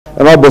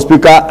Honorable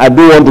Speaker, I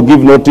do want to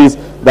give notice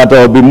that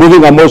I will be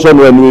moving a motion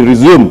when we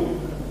resume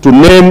to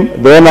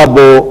name the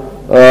Honorable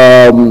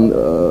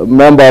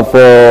member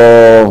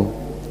for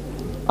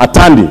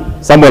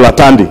Atandi, Samuel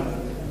Atandi,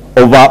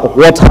 over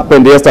what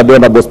happened yesterday,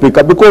 Honorable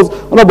Speaker. Because,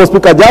 Honorable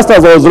Speaker, just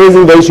as I was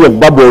raising the issue of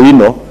Babu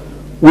Owino,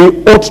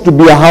 we ought to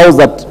be a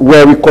house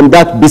where we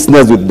conduct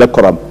business with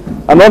decorum.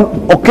 And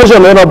on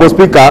occasion, Honorable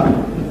Speaker,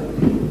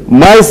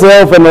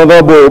 myself and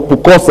Honorable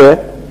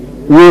Pukose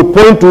will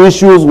point to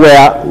issues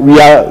where we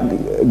are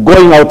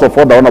going out of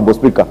order, Honorable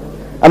Speaker.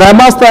 And I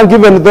must thank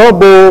even the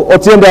Honorable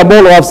Otiende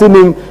Amolo. I've seen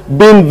him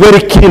being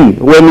very keen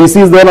when he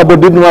sees the Honorable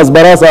Didmas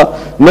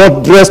Barasa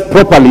not dressed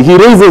properly. He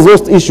raises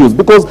those issues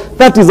because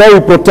that is how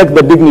we protect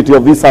the dignity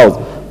of this house.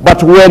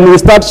 But when we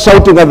start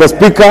shouting at the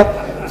Speaker,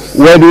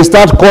 when we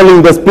start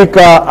calling the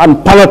Speaker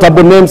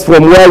unpalatable names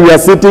from where we are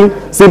sitting,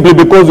 simply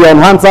because we are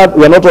on Hansard,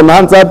 we are not on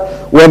Hansard,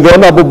 when the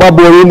Honorable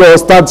Babu Owino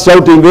starts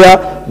shouting there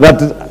that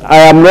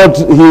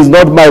he is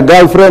not my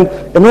girlfriend,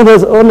 and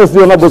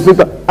honestly, Honorable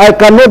Speaker, I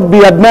cannot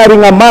be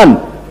admiring a man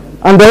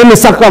under any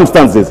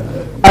circumstances.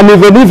 And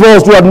even if I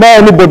was to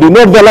admire anybody,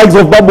 not the likes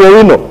of Babu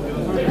Owino.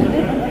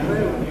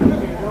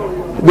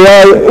 There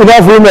are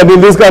enough women in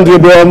this country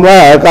to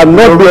admire. I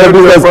cannot be a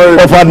business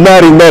of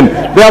admiring men.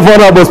 Therefore,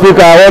 Honorable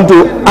Speaker, I want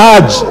to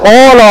urge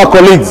all our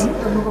colleagues,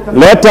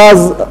 let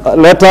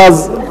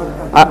us,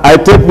 I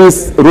take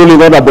this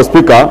ruling, Honorable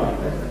Speaker,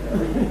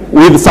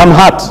 with some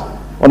heart,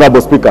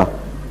 Honorable Speaker.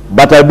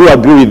 But I do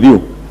agree with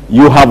you.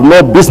 You have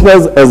no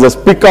business as a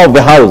Speaker of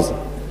the House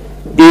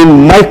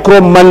in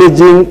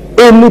micromanaging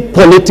any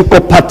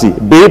political party,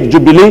 be it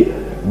Jubilee,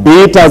 be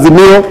it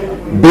Azimio,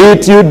 be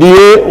it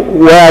UDA,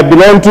 where I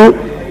belong to,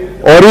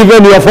 or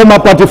even your former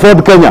party,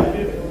 Ford Kenya.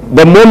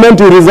 The moment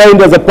you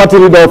resigned as a party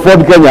leader of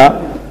Ford Kenya,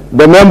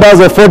 the members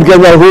of Ford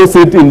Kenya who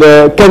sit in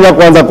the Kenya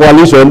Kwanza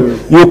coalition,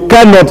 you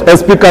cannot, as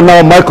Speaker,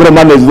 now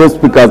micromanage those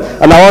speakers.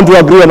 And I want to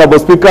agree, Honorable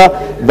Speaker,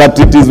 that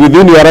it is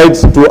within your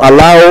rights to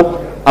allow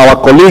our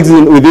colleagues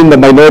within the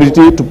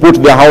minority to put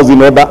their house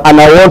in order.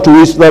 And I want to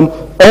wish them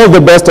all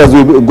the best as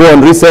we go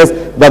on recess,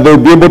 that they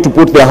will be able to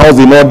put their house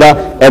in order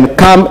and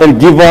come and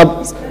give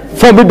us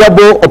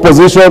formidable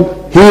opposition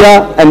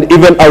here and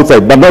even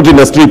outside, but not in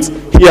the streets,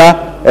 here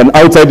and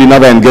outside in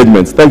other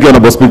engagements. Thank you,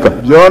 Honorable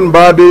Speaker. John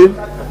Badi.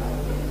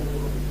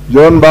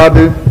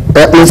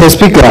 Mr.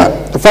 Speaker,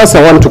 first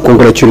I want to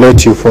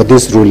congratulate you for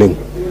this ruling.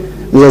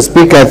 Mr.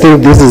 Speaker, I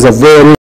think this is a very